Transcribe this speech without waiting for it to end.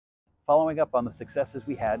Following up on the successes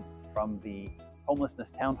we had from the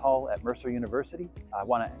Homelessness Town Hall at Mercer University, I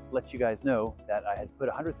want to let you guys know that I had put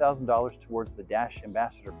 $100,000 towards the DASH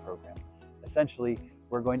Ambassador program. Essentially,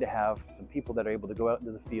 we're going to have some people that are able to go out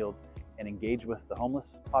into the field and engage with the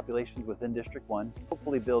homeless populations within District 1,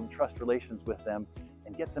 hopefully build trust relations with them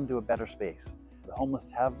and get them to a better space. The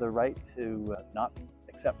homeless have the right to not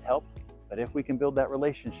accept help, but if we can build that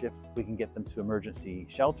relationship, we can get them to emergency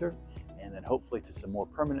shelter and then hopefully to some more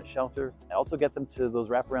permanent shelter, and also get them to those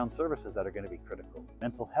wraparound services that are going to be critical.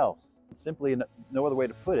 Mental health, simply no other way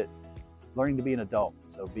to put it, learning to be an adult.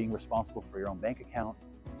 So being responsible for your own bank account,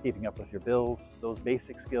 keeping up with your bills, those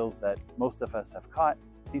basic skills that most of us have caught,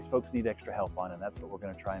 these folks need extra help on, and that's what we're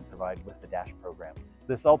going to try and provide with the DASH program.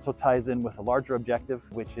 This also ties in with a larger objective,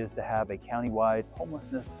 which is to have a countywide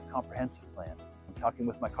homelessness comprehensive plan. I'm talking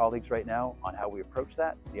with my colleagues right now on how we approach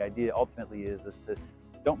that. The idea ultimately is to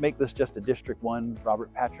don't make this just a District 1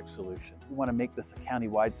 Robert Patrick solution. We want to make this a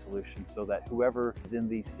countywide solution so that whoever is in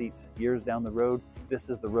these seats years down the road, this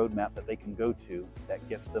is the roadmap that they can go to that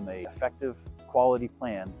gets them an effective, quality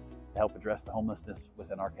plan to help address the homelessness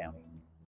within our county.